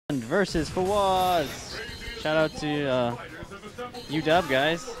versus Fawwaz. Shout out to UW,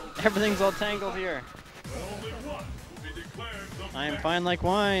 guys. Everything's all tangled here. I am fine like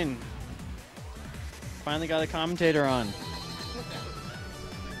wine. Finally got a commentator on.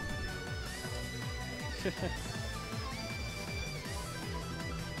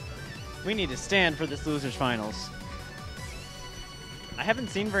 We need to stand for this losers finals. I haven't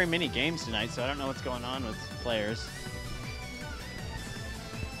seen very many games tonight, so I don't know what's going on with players.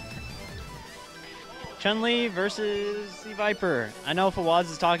 Chun-Li versus the Viper. I know Fawwaz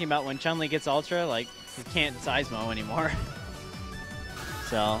is talking about when Chun-Li gets Ultra, like, he can't Seismo anymore.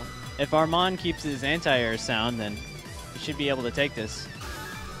 So, if Armand keeps his anti-air sound, then he should be able to take this.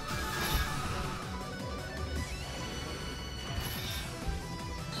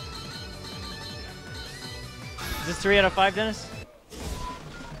 Is this 3 out of 5, Dennis?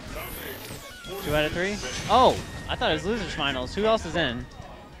 2 out of 3? Oh, I thought it was losers finals. Who else is in?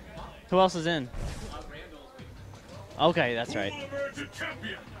 Who else is in? Okay, that's right.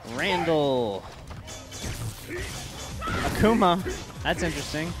 Randall. Akuma. That's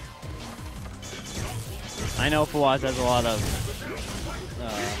interesting. I know Fawwaz has a lot of...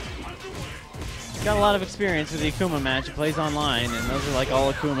 got a lot of experience with the Akuma match. He plays online, and those are like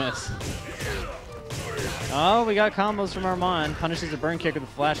all Akumas. Oh, we got combos from Armand. Punishes a burn kick with a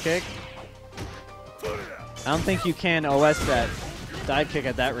flash kick. I don't think you can OS that dive kick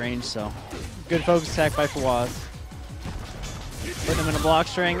at that range, so... Good focus attack by Fawwaz. Putting him in a block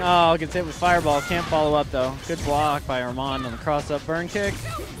string. Oh, gets hit with fireball. Can't follow up, though. Good block by Armand on the cross-up burn kick.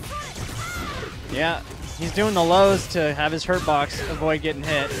 Yeah, he's doing the lows to have his hurt box avoid getting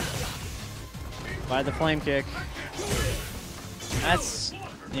hit by the flame kick. That's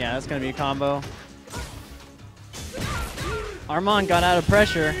going to be a combo. Armand got out of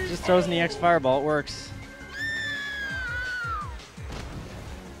pressure. Just throws in the X fireball. It works.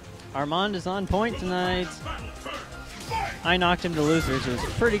 Armand is on point tonight. I knocked him to losers. It was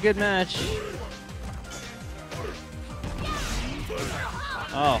a pretty good match.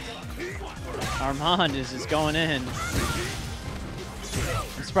 Oh. Armand is just going in.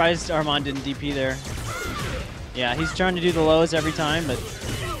 I'm surprised Armand didn't DP there. Yeah, he's trying to do the lows every time, but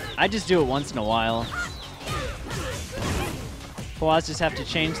I just do it once in a while. Fawwaz just have to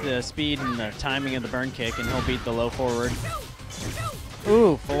change the speed and the timing of the burn kick, and he'll beat the low forward.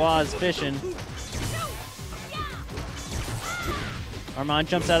 Ooh, Fawwaz fishing. Armand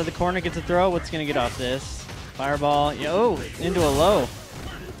jumps out of the corner, gets a throw. What's going to get off this? Fireball. Oh, into a low.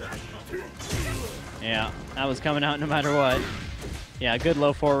 Yeah, that was coming out no matter what. Yeah, good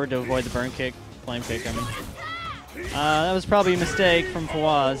low forward to avoid the burn kick, flame kick, I mean. That was probably a mistake from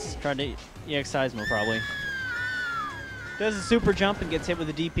Fawwaz. Tried to EX Seismo, probably. Does a super jump and gets hit with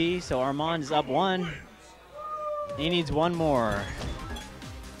a DP, so Armand is up 1. He needs 1 more.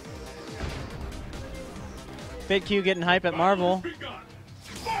 FitQ getting hype at Marvel.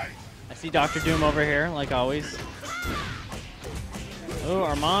 I see Dr. Doom over here, like always. Oh,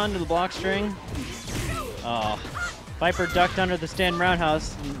 Armand to the block string. Oh, Viper ducked under the stand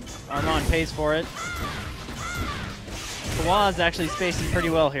roundhouse, and Armand pays for it. Fawwaz actually spacing pretty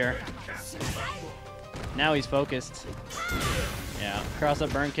well here. Now he's focused. Yeah,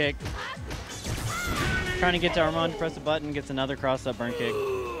 cross-up burn kick. Trying to get to Armand to press the button, gets another cross-up burn kick.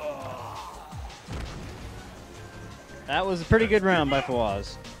 That was a pretty good round by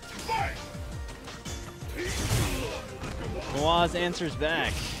Fawwaz. Fawwaz answers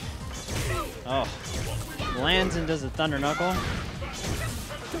back. Oh. Lands and does a Thunder Knuckle.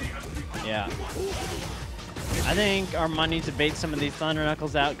 Yeah. I think Armand needs to bait some of these Thunder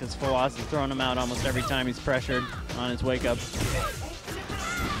Knuckles out because Fawwaz is throwing them out almost every time he's pressured on his wake up.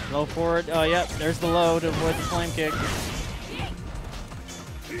 Low forward. Oh, yep. There's the low to avoid the flame kick.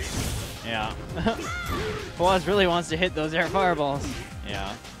 Yeah. Fawwaz really wants to hit those air fireballs.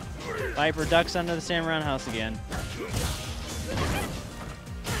 Yeah. Viper ducks under the same roundhouse again.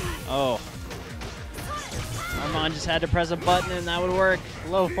 Oh. Armand just had to press a button and that would work.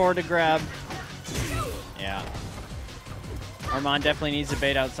 Low forward to grab. Yeah. Armand definitely needs to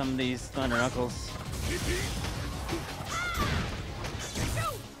bait out some of these Thunder Knuckles.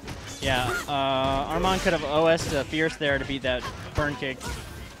 Yeah, Armand could have OS'd a Fierce there to beat that burn kick.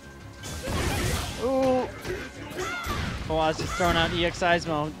 Ooh. Fawwaz just throwing out EX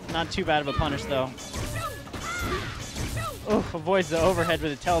Seismo. Not too bad of a punish, though. Ooh, avoids the overhead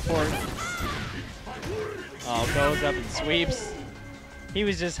with a teleport. Oh, goes up and sweeps. He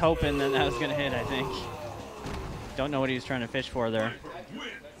was just hoping that that was going to hit, I think. Don't know what he was trying to fish for there.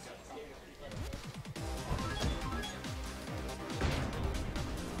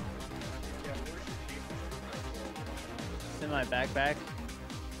 It's in my backpack.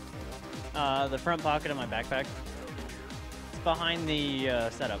 The front pocket of my backpack. It's behind the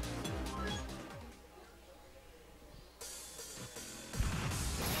setup.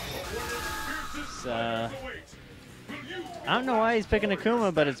 I don't know why he's picking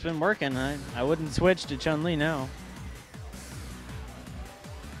Akuma, but it's been working. I wouldn't switch to Chun-Li now.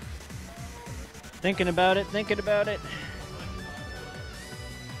 Thinking about it, thinking about it.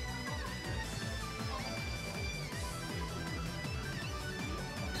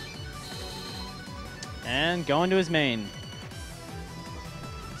 And going to his main.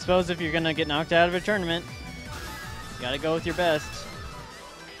 Suppose if you're gonna get knocked out of a tournament, you gotta go with your best.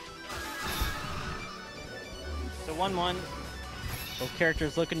 So 1-1. Both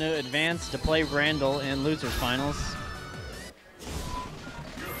characters looking to advance to play Randall in losers finals.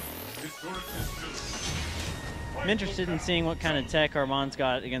 I'm interested in seeing what kind of tech Armand's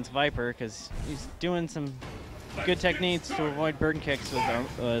got against Viper, because he's doing some good techniques to avoid burn kicks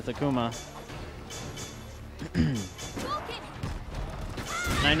with Akuma. And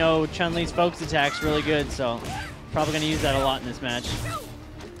I know Chun-Li's focus attack's really good, so probably going to use that a lot in this match.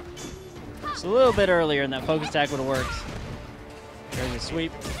 Just a little bit earlier, and that focus attack would have worked. There's a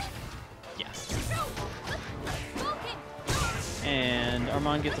sweep. Yeah. And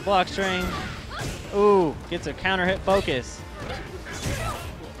Armand gets a block string. Ooh, gets a counter hit focus.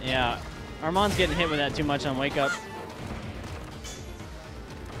 Yeah, Armand's getting hit with that too much on wake up.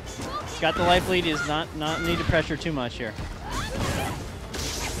 He's got the life lead. He does not need to pressure too much here.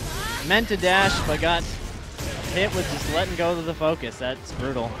 Meant to dash, but got hit with just letting go of the focus. That's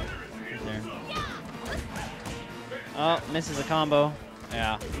brutal. Right there. Oh, misses a combo.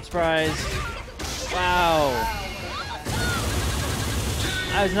 Yeah, I'm surprised. Wow.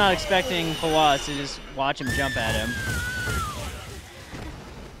 I was not expecting Fawwaz to just watch him jump at him.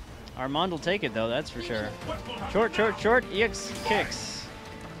 Armand will take it though, that's for sure. Short, short, short, EX kicks.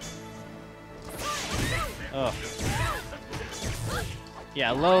 Oh.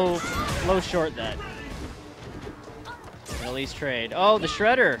 Yeah, low short that. Release trade. Oh, the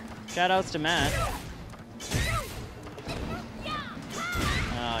Shredder. Shoutouts to Matt.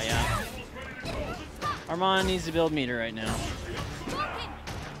 Oh, yeah. Armand needs to build meter right now.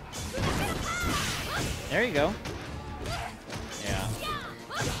 There you go. Yeah.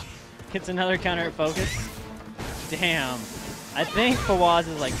 Hits another counter focus. Damn. I think Fawwaz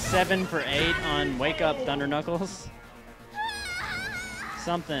is like 7 for 8 on Wake Up Thunder Knuckles.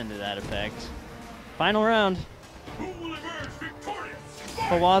 Something to that effect. Final round.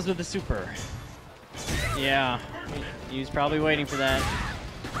 Fawwaz with the super. Yeah. He was probably waiting for that.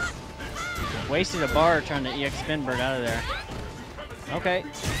 Wasted a bar trying to EX Spinbird out of there. Okay.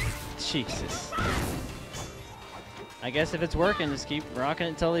 Jesus. I guess if it's working, just keep rocking it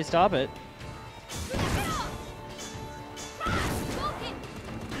until they stop it.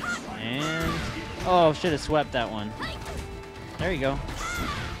 And, oh, should have swept that one. There you go.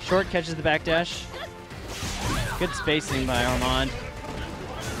 Short catches the backdash. Good spacing by Armand.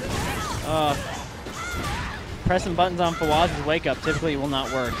 Pressing buttons on Fawwaz's wake up typically will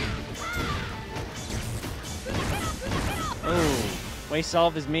not work. Oh, wastes all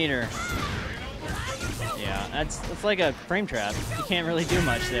of his meter. Yeah, that's like a frame trap. You can't really do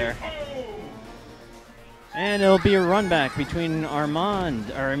much there. And it'll be a run back between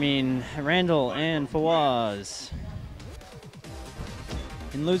Randall and Fawwaz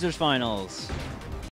in losers finals.